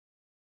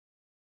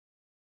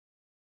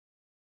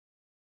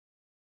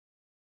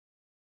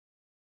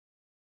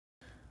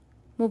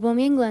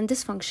Meibomian gland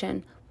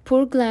dysfunction.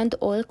 Poor gland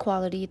oil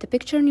quality. The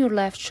picture on your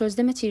left shows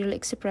the material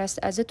expressed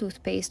as a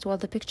toothpaste, while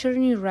the picture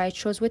on your right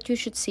shows what you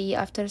should see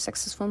after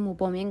successful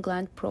Meibomian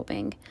gland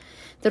probing.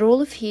 The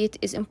role of heat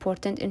is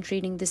important in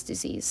treating this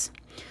disease.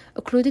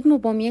 Occluded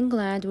Meibomian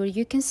gland, where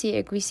you can see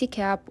a greasy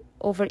cap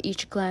over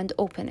each gland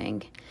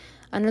opening.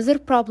 Another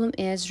problem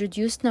is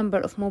reduced number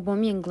of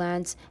Meibomian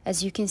glands,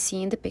 as you can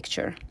see in the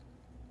picture.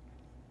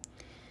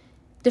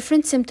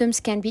 Different symptoms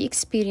can be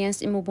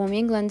experienced in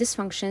Meibomian gland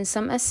dysfunction,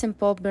 some as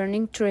simple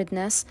burning to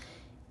redness,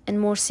 and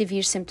more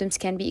severe symptoms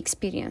can be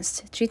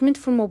experienced. Treatment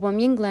for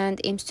Meibomian gland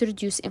aims to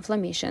reduce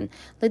inflammation.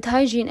 Lid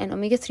hygiene and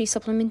omega-3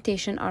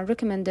 supplementation are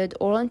recommended.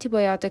 Oral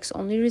antibiotics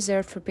only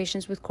reserved for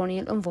patients with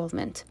corneal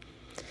involvement.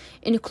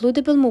 In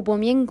occludable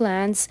Meibomian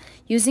glands,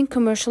 using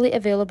commercially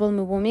available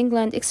Meibomian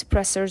gland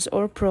expressors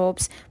or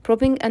probes,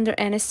 probing under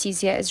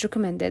anesthesia is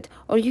recommended,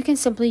 or you can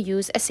simply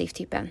use a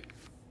safety pen.